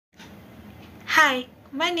Hi,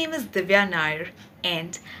 my name is Divya Nair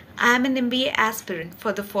and I am an MBA aspirant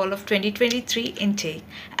for the fall of 2023 intake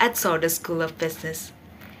at Sauder School of Business.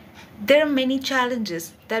 There are many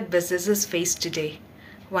challenges that businesses face today.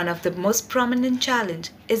 One of the most prominent challenge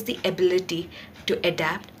is the ability to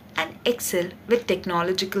adapt and excel with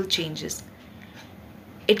technological changes.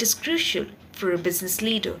 It is crucial for a business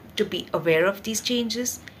leader to be aware of these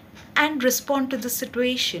changes and respond to the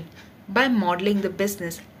situation by modeling the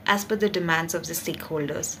business as per the demands of the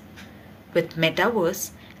stakeholders. With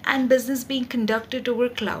metaverse and business being conducted over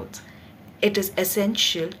clouds, it is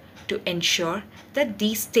essential to ensure that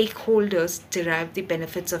these stakeholders derive the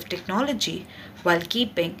benefits of technology while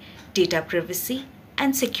keeping data privacy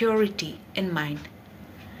and security in mind.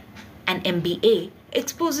 An MBA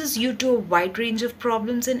exposes you to a wide range of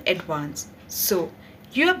problems in advance, so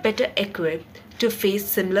you are better equipped to face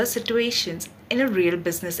similar situations in a real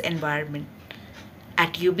business environment.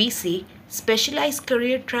 At UBC, specialized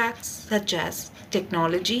career tracks such as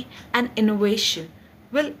technology and innovation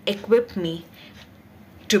will equip me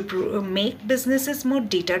to make businesses more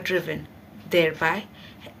data driven, thereby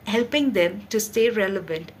helping them to stay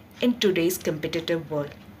relevant in today's competitive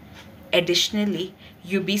world. Additionally,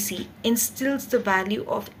 UBC instills the value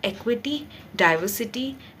of equity,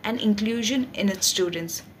 diversity, and inclusion in its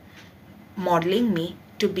students, modeling me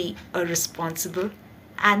to be a responsible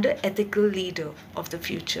and an ethical leader of the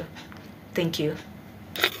future. Thank you.